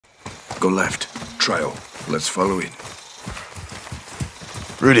Go left. Trail. Let's follow it.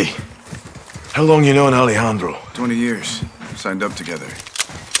 Rudy, how long you known Alejandro? 20 years. Signed up together.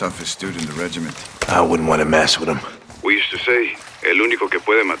 Toughest dude in the regiment. I wouldn't want to mess with him. We used to say, el único que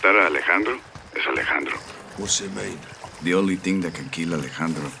puede matar a Alejandro es Alejandro. What's it mean? The only thing that can kill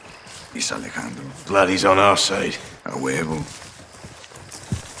Alejandro is Alejandro. Glad he's on our side. A huevo.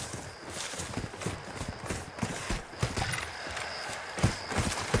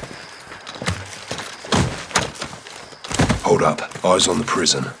 Hold up. Eyes on the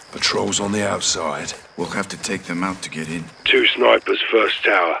prison. Patrols on the outside. We'll have to take them out to get in. 2 snipers first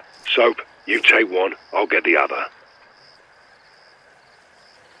tower. Soap, you take one, I'll get the other.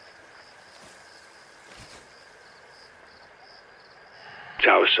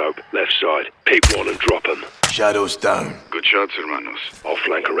 Tower Soap, left side. Pick one and drop them. Shadows down. Good shots, hermanos. I'll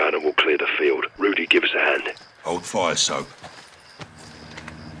flank around and we'll clear the field. Rudy, give us a hand. Hold fire, Soap.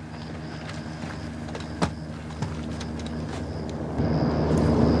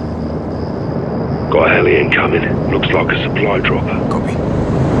 Got a heli incoming. Looks like a supply dropper. Copy.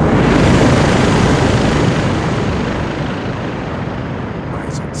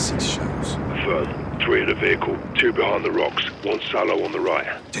 Eyes on 6 shadows. Affirm. 3 at the vehicle. 2 behind the rocks. 1 solo on the right.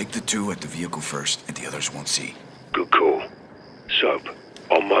 Take the 2 at the vehicle first, and the others won't see. Good call. Soap.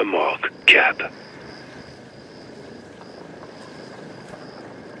 On my mark. Cap.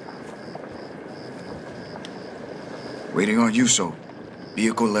 Waiting on you, so.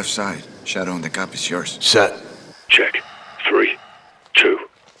 Vehicle left side. Shadow on the cap is yours. Set. Check. 3, 2,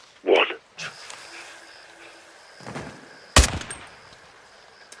 1.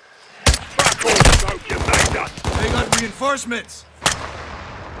 Fuck off, Soap, you made us! They got reinforcements!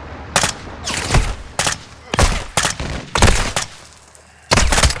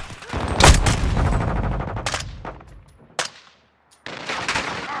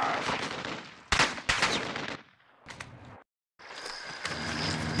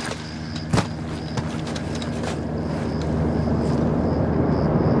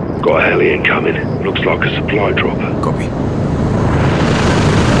 Got a heli incoming. Looks like a supply dropper. Copy.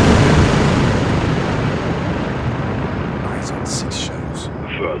 Eyes on 6 shadows.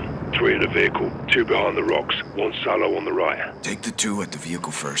 Affirm. 3 at the vehicle. 2 behind the rocks. 1 solo on the right. Take the 2 at the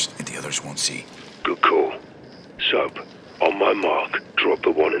vehicle first, and the others won't see. Good call. Soap. On my mark. Drop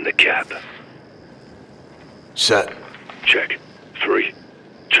the 1 in the cap. Set. Check. 3,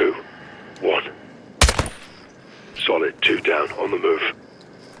 2, 1. Solid. 2 down. On the move.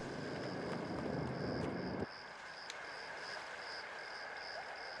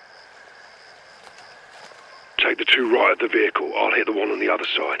 Take the 2 right at the vehicle. I'll hit the 1 on the other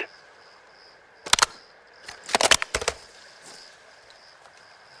side.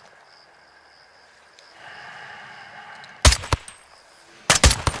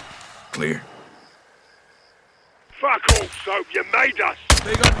 Clear. Fuck off, Soap. You made us!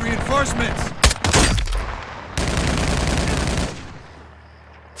 They got reinforcements!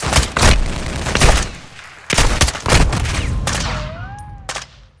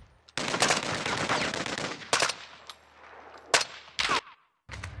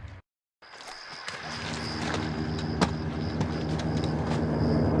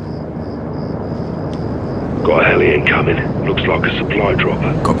 Got a heli incoming. Looks like a supply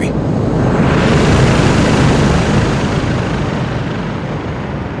dropper. Copy.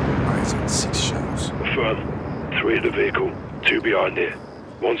 Eyes on 6 shadows. Affirm. 3 at the vehicle. 2 behind it.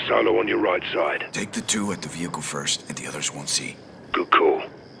 1 solo on your right side. Take the 2 at the vehicle first, and the others won't see. Good call.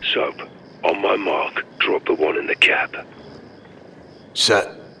 Soap. On my mark. Drop the 1 in the cap. Set.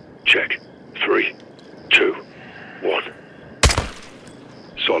 Check. 3, 2, 1.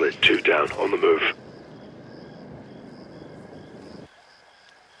 Solid. 2 down. On the move.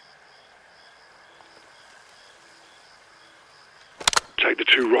 Take the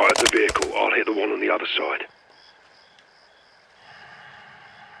 2 right at the vehicle. I'll hit the 1 on the other side.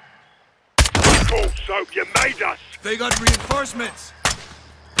 Cool, Soap. You made us! They got reinforcements!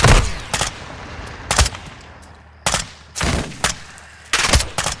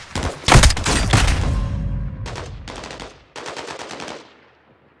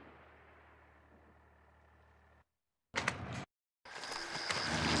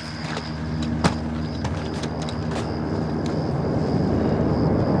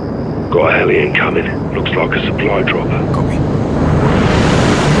 Got a heli incoming. Looks like a supply dropper. Copy.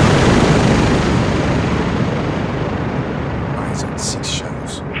 Eyes on 6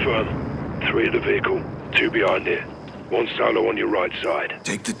 shadows. Affirm. 3 at the vehicle. 2 behind it. 1 solo on your right side.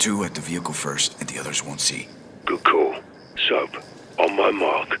 Take the 2 at the vehicle first, and the others won't see. Good call. Soap. On my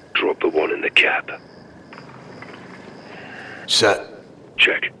mark. Drop the 1 in the cap. Set.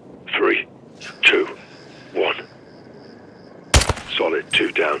 Check. 3, 2, 1. Solid,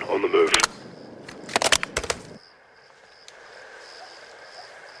 2 down, on the move.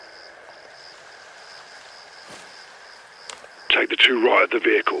 Take the 2 right of the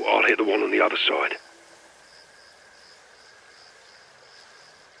vehicle. I'll hit the one on the other side.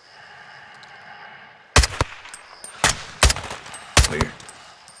 Clear.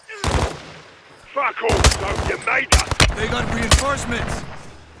 Fuck off, son, you made us! They got reinforcements!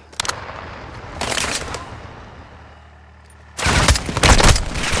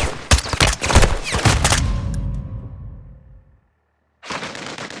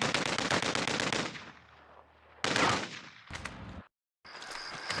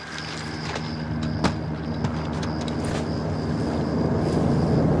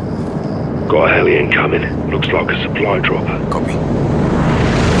 Got a heli incoming. Looks like a supply drop. Copy.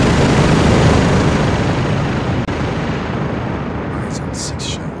 Eyes on 6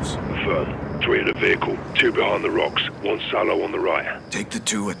 shadows. Affirm. 3 in the vehicle, 2 behind the rocks, 1 solo on the right. Take the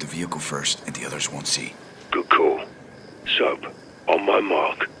 2 at the vehicle first, and the others won't see. Good call. Soap, on my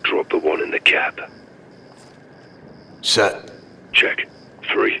mark, drop the 1 in the cab. Set. Check.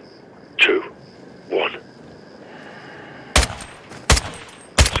 3, 2, 1.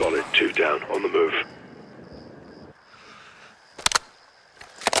 Solid, 2 down, on the move.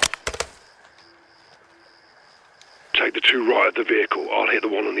 Take the 2 right of the vehicle. I'll hit the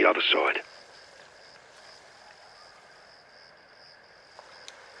 1 on the other side.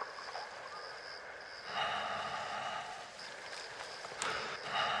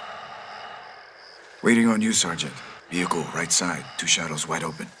 Waiting on you, Sergeant. Vehicle, right side. 2 shadows wide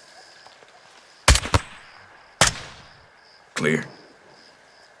open. Clear.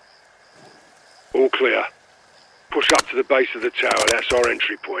 All clear. Push up to the base of the tower. That's our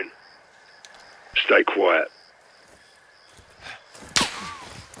entry point. Stay quiet.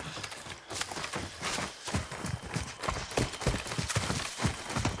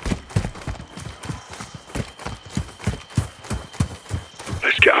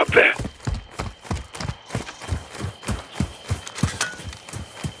 Let's get up there.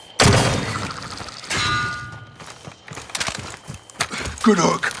 Good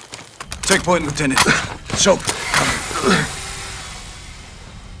hook. Take point, Lieutenant. Soap, come.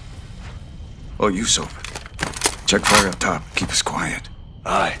 Oh, you, Soap. Check fire up top. Keep us quiet.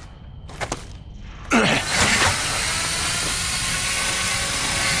 Aye.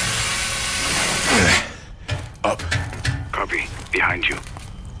 Up. Copy. Behind you.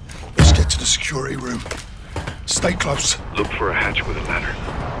 Let's get to the security room. Stay close. Look for a hatch with a ladder.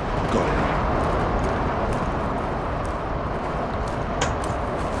 Got it.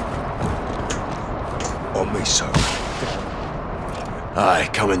 On me, Soap. Aye,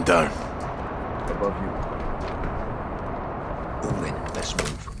 coming down. Above you. All in. Let's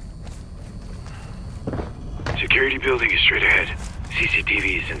move. Security building is straight ahead.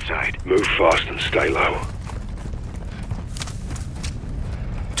 CCTV is inside. Move fast and stay low.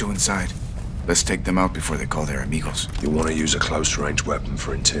 2 inside. Let's take them out before they call their amigos. You want to use a close-range weapon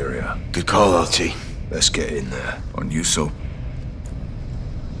for interior. Good call, LT. Let's get in there. On you, Soap.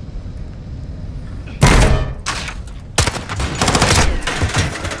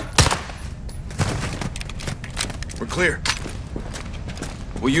 We're clear.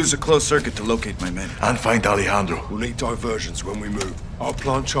 We'll use a closed circuit to locate my men. And find Alejandro. We'll need diversions when we move. I'll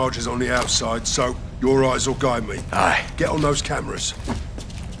plant charges on the outside, so your eyes will guide me. Aye. Get on those cameras.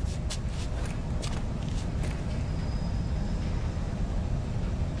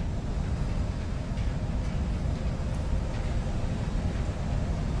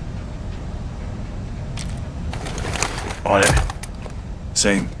 On it.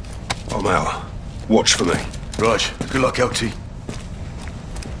 Same. I'm out. Watch for me. Raj, good luck, LT.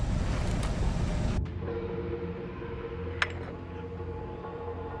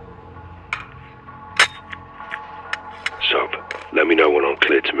 Soap, let me know when I'm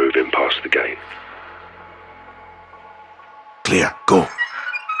clear to move in past the gate. Clear, go.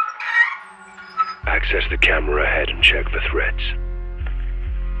 Access the camera ahead and check for threats.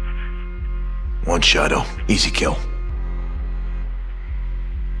 1 shadow, easy kill.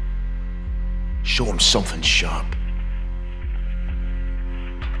 Show him something sharp.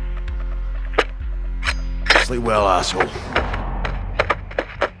 Sleep well, asshole.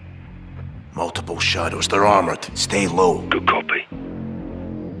 Multiple shadows, they're armored. Stay low. Good copy.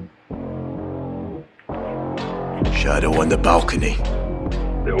 Shadow on the balcony.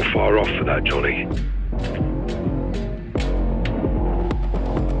 Little far off for that, Johnny.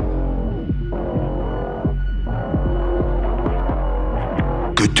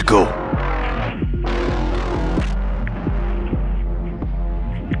 Good to go.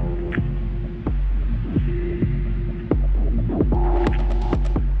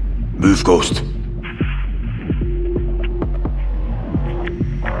 Move, Ghost.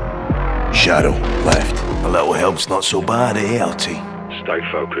 Shadow, left. A little help's not so bad, eh, LT?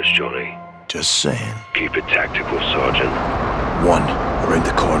 Stay focused, Johnny. Just saying. Keep it tactical, Sergeant. One, around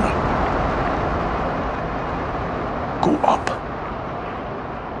the corner. Go up.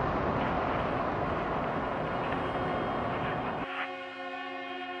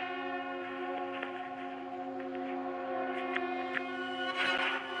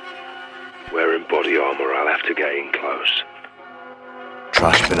 Wearing body armor, I'll have to get in close.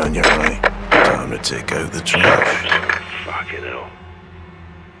 Trash bin on your right. Time to take out the trash. Fucking hell.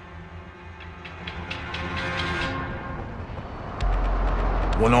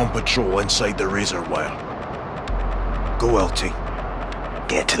 One on patrol inside the razor wire. Go, LT.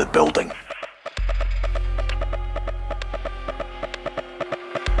 Get to the building.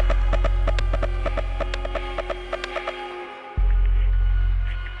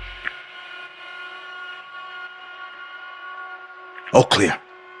 All clear.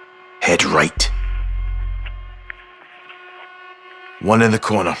 Head right. One in the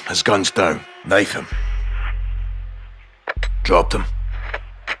corner, his gun's down. Knife him. Dropped him.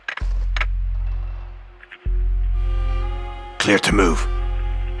 Clear to move.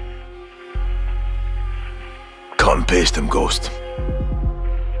 Cut and paste him, Ghost.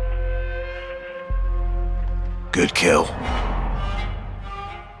 Good kill.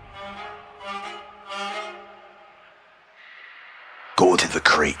 Go to the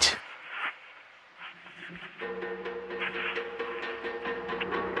crate.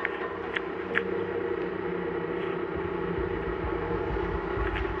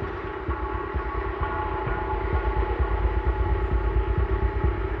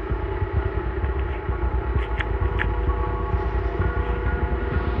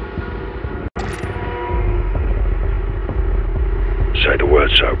 Say the word,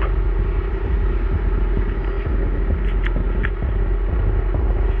 Soap.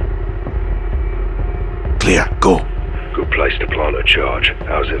 Clear, go. Good place to plant a charge.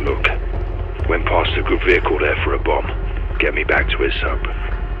 How's it look? Went past a good vehicle there for a bomb. Get me back to it, Soap.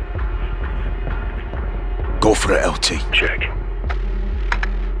 Go for it, LT. Check.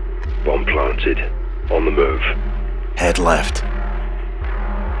 Bomb planted. On the move. Head left.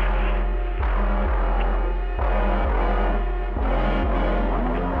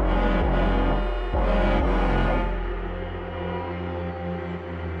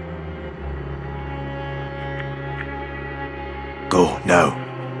 Go, now.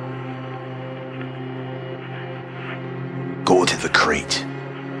 Go to the crate.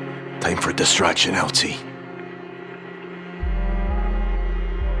 Time for distraction, LT.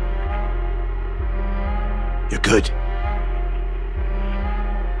 You're good.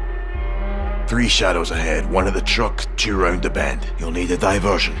 3 shadows ahead, 1 at the truck, 2 round the bend. You'll need a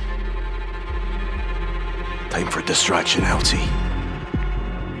diversion. Time for distraction, LT.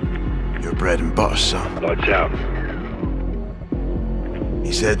 Your bread and butter, son. Lights out.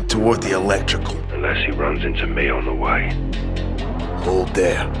 He's heading toward the electrical. Unless he runs into me on the way. Hold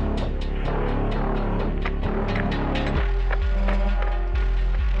there.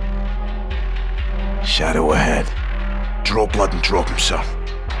 Shadow ahead. Draw blood and drop him, sir.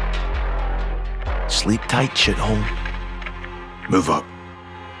 Sleep tight, shithole. Move up.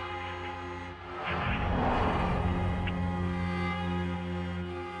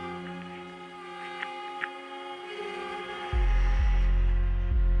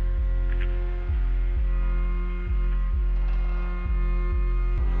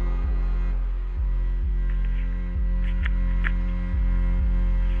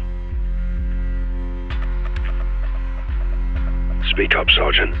 Speak up,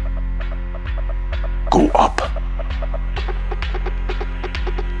 Sergeant. Go up.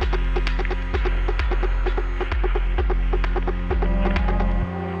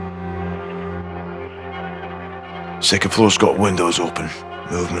 Second floor's got windows open.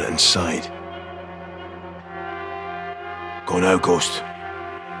 Movement inside. Go now, Ghost.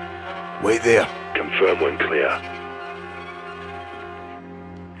 Wait there. Confirm when clear.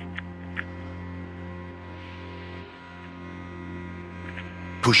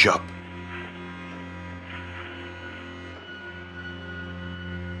 Push up.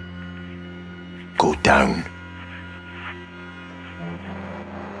 Go down.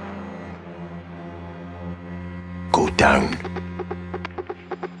 Go down.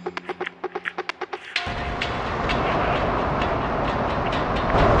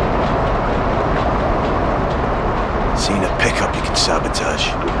 Seen a pickup you can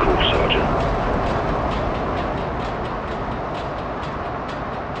sabotage. Good call, Sergeant.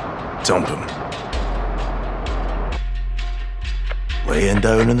 Dump him. Laying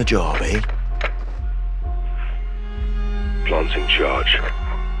down on the job, eh? Planting charge.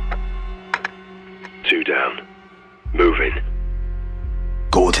 2 down. Moving.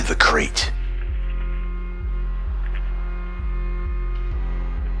 Go to the crate.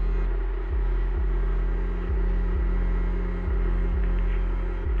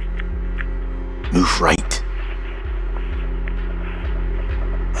 Move right.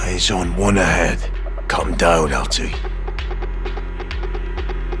 Eyes on one ahead. Come down, LT.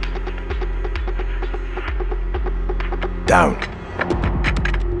 Down.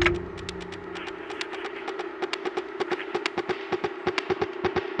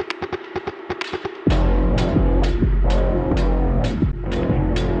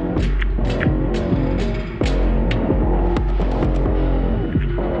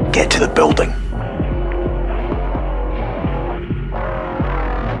 Get to the building.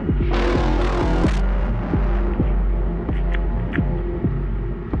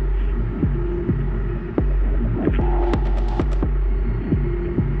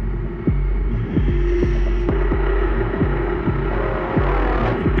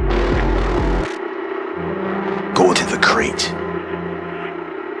 Go to the crate.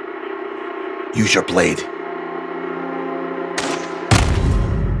 Use your blade.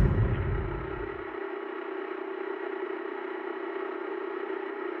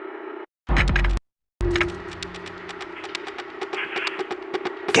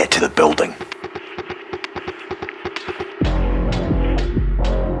 Get to the building.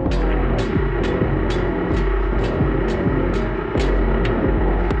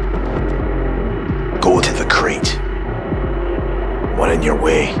 Go to the crate. One in your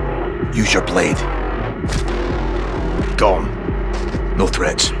way. Use your blade. Gone. No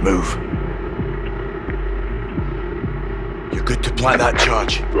threats. Move. You're good to plant that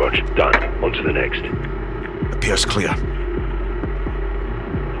charge. Roger, done. On to the next. Appears clear.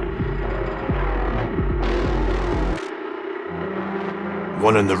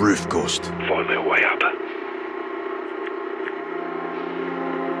 One on the roof, Ghost. Find my way up.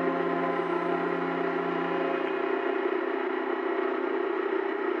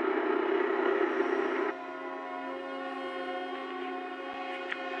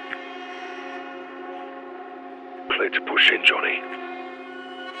 Clear to push in, Johnny.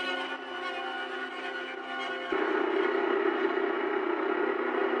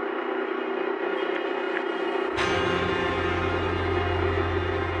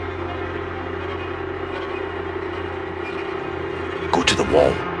 Go to the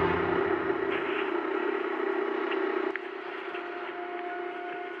wall.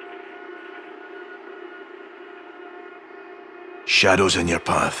 Shadows in your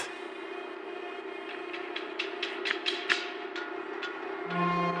path.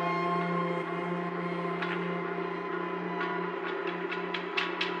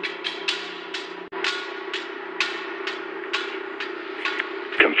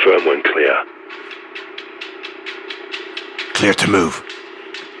 Confirm when clear. Clear to move.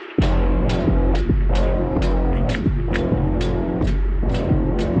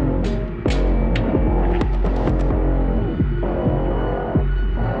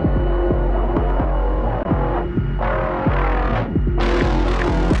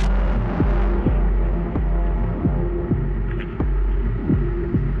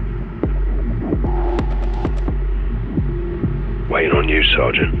 Waiting on you,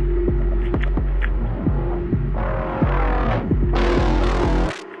 Sergeant.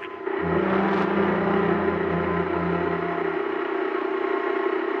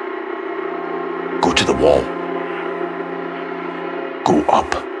 Go to the wall. Go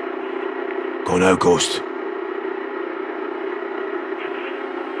up. Go now, Ghost.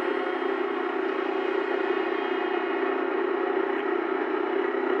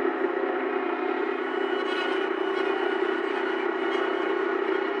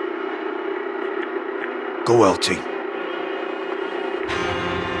 Go, LT.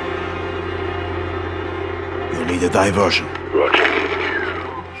 You'll need a diversion. Roger.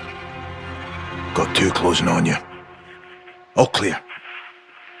 Got 2 closing on you. All clear.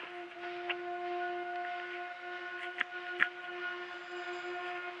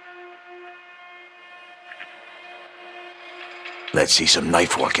 Let's see some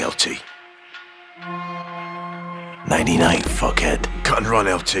knife work, LT. 99, fuckhead. Cut and run,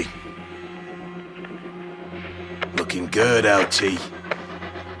 LT. Looking good, LT.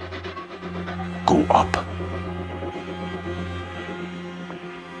 Go up.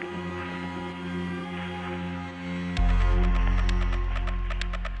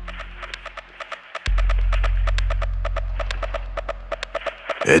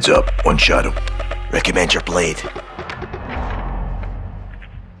 Heads up, one shadow. Recommend your blade.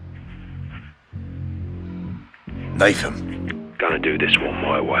 Knife him. Gonna do this one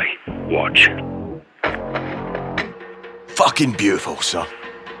my way. Watch. Fucking beautiful, son.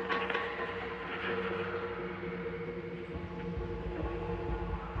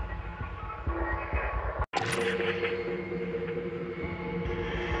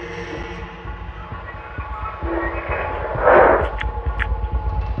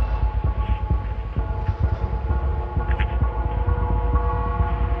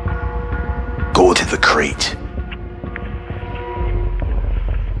 Go to the crate.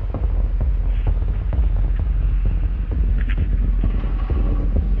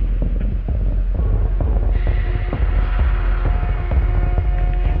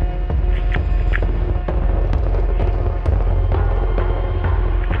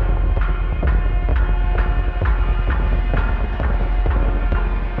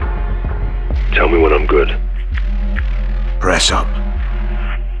 Tell me when I'm good. Press up.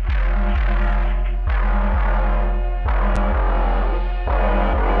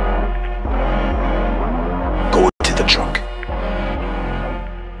 Go to the trunk.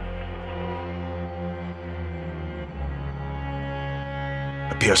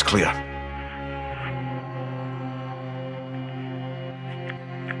 Appears clear.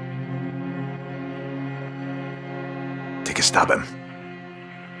 Take a stab at him.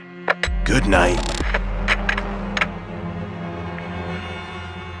 Good night.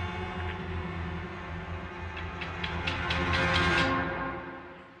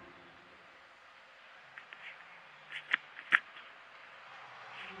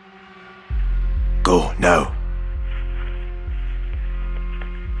 Go now.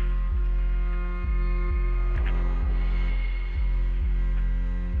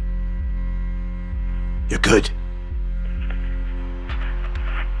 You're good.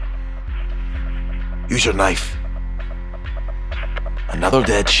 Use your knife. Another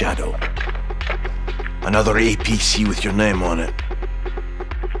dead shadow. Another APC with your name on it.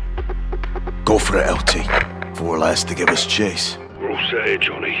 Go for it, LT. 4 less to give us chase. We're all set here,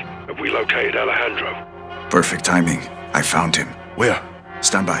 Johnny. Have we located Alejandro? Perfect timing. I found him. Where?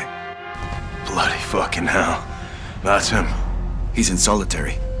 Stand by. Bloody fucking hell. That's him. He's in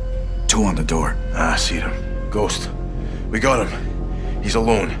solitary. 2 on the door. I see him. Ghost. We got him. He's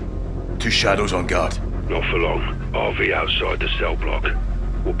alone. 2 shadows on guard. Not for long. RV outside the cell block.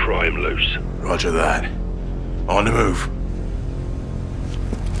 We'll pry him loose. Roger that. On the move.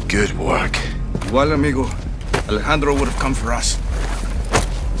 Good work. Igual, amigo. Alejandro would have come for us.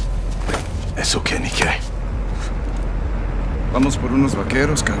 It's okay, Nikkei. Vamos por unos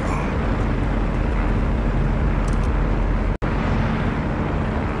vaqueros, cabrón.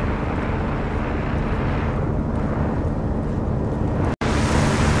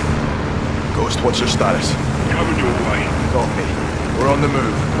 Ghost, what's your status? Coming your way. Copy. We're on the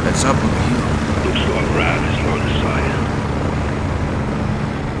move. Heads up on the hill. Looks like Rad is line of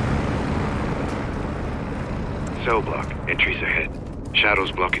sight. Cell block. Entries ahead.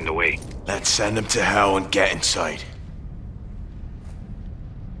 Shadows blocking the way. Let's send him to hell and get inside.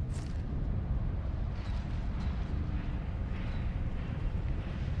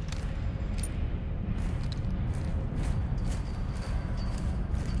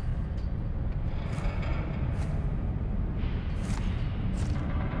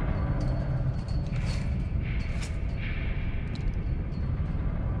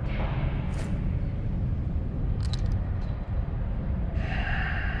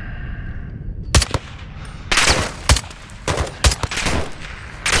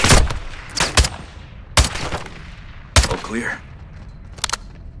 Clear.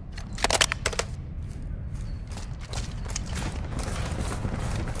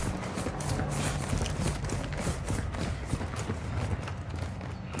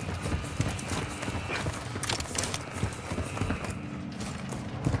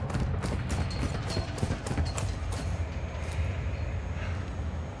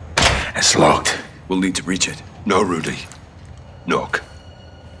 It's locked. We'll need to reach it. No, Rudy. Knock.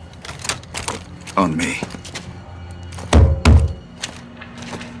 On me.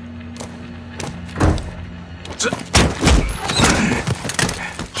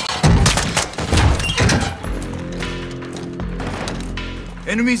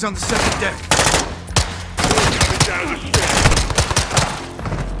 Enemies on the 2nd deck. Down the stairs.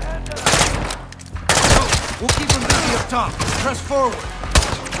 Go. We'll keep them busy up top. Press forward.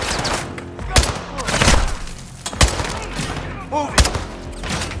 Move it.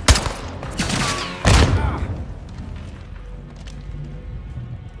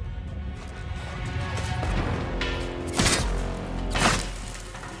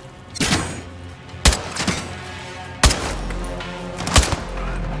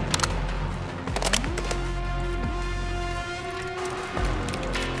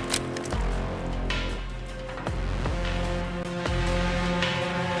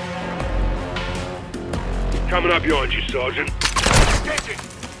 Coming up behind you, Sergeant.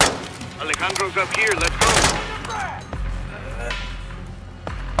 Alejandro's up here. Let's go.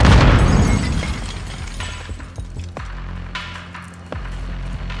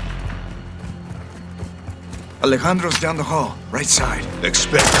 Alejandro's down the hall, right side.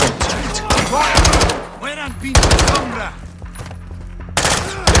 Expect contact. Fueran pinche sombra!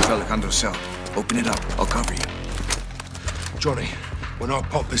 There's Alejandro's cell. Open it up. I'll cover you. Johnny, when I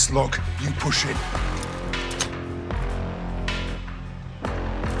pop this lock, you push in.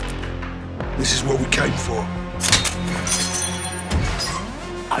 This is what we came for.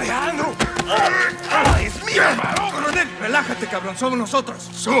 ¡Alejandro! ¡Es mío, hermano! ¡Coronel! Relájate, cabrón. Somos nosotros.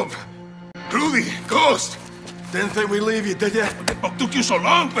 Sup? Rudy, Ghost! Didn't think we'd leave you, did ya? What the fuck took you so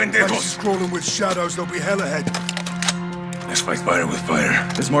long, Place pendejos? is crawling with shadows, there'll be hell ahead. Let's fight fire with fire.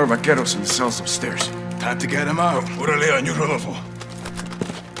 There's more vaqueros in the cells upstairs. Time to get him out. Órale, on you, Rodolfo.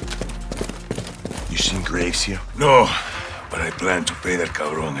 You seen Graves here? No, but I plan to pay that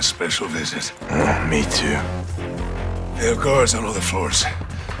cabron a special visit. Me too. They have guards on all the floors.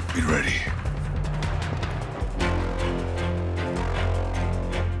 Be ready.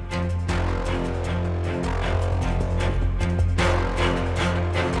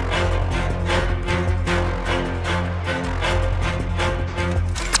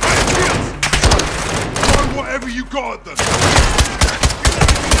 Whatever you got, then.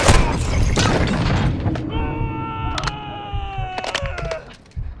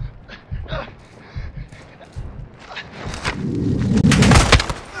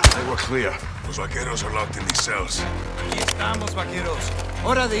 They were clear. Los vaqueros are locked in these cells. Aquí estamos, vaqueros.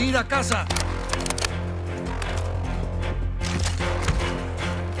 Hora de ir a casa.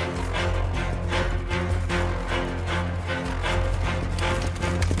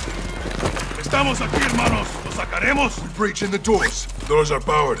 Estamos aquí, hermanos. ¿Los sacaremos? We're breaching the doors. The doors are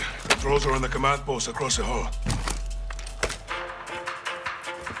powered. Controls are on the command post across the hall.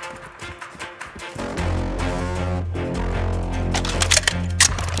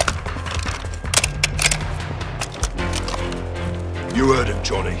 You heard him,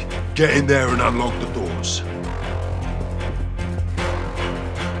 Johnny. Get in there and unlock the doors.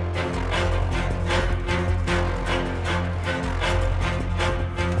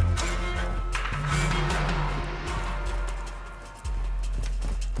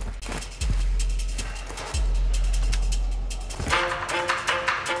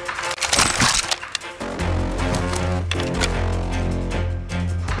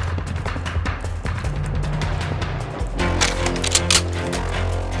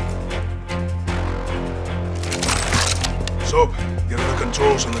 Soap, get on the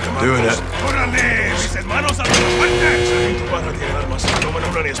controls on the command Doing post. it. ¡Órale! ¡Mis hermanos a los fuertes! Sargento Barra tiene armas. Tomen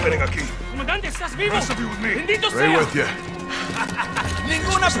una y esperen aquí. Comandante, ¿estás vivo? Rest of you with me. ¡Bendito Right sea! with you.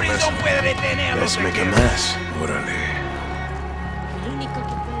 Ninguna prisión puede detener a los Let's make a vaqueros. mess. Órale. El único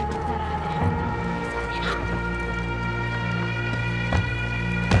que puede matar a Alejandro.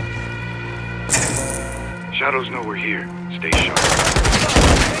 Shadows know we're here. Stay sharp.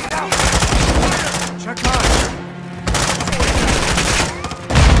 Check out.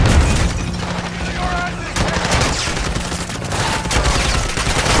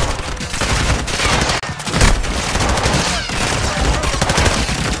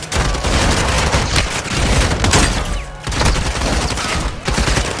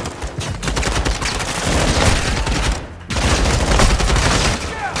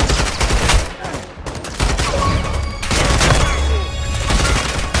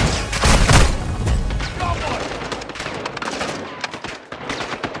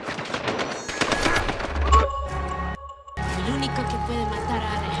 El único que puede matar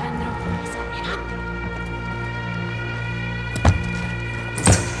a Alejandro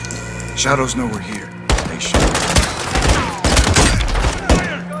es Shadows know we're here. They should.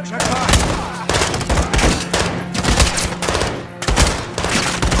 Check out.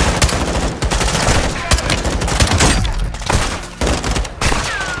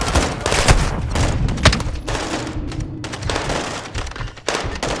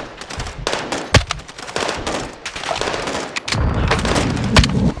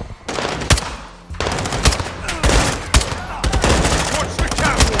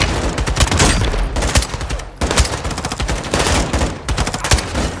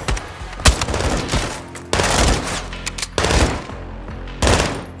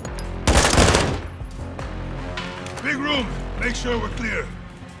 Big room. Make sure we're clear.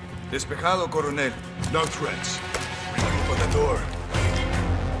 Despejado, Coronel. No threats. Open the door.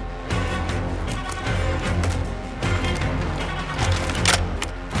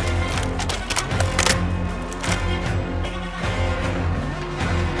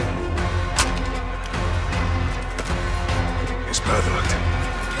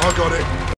 got it.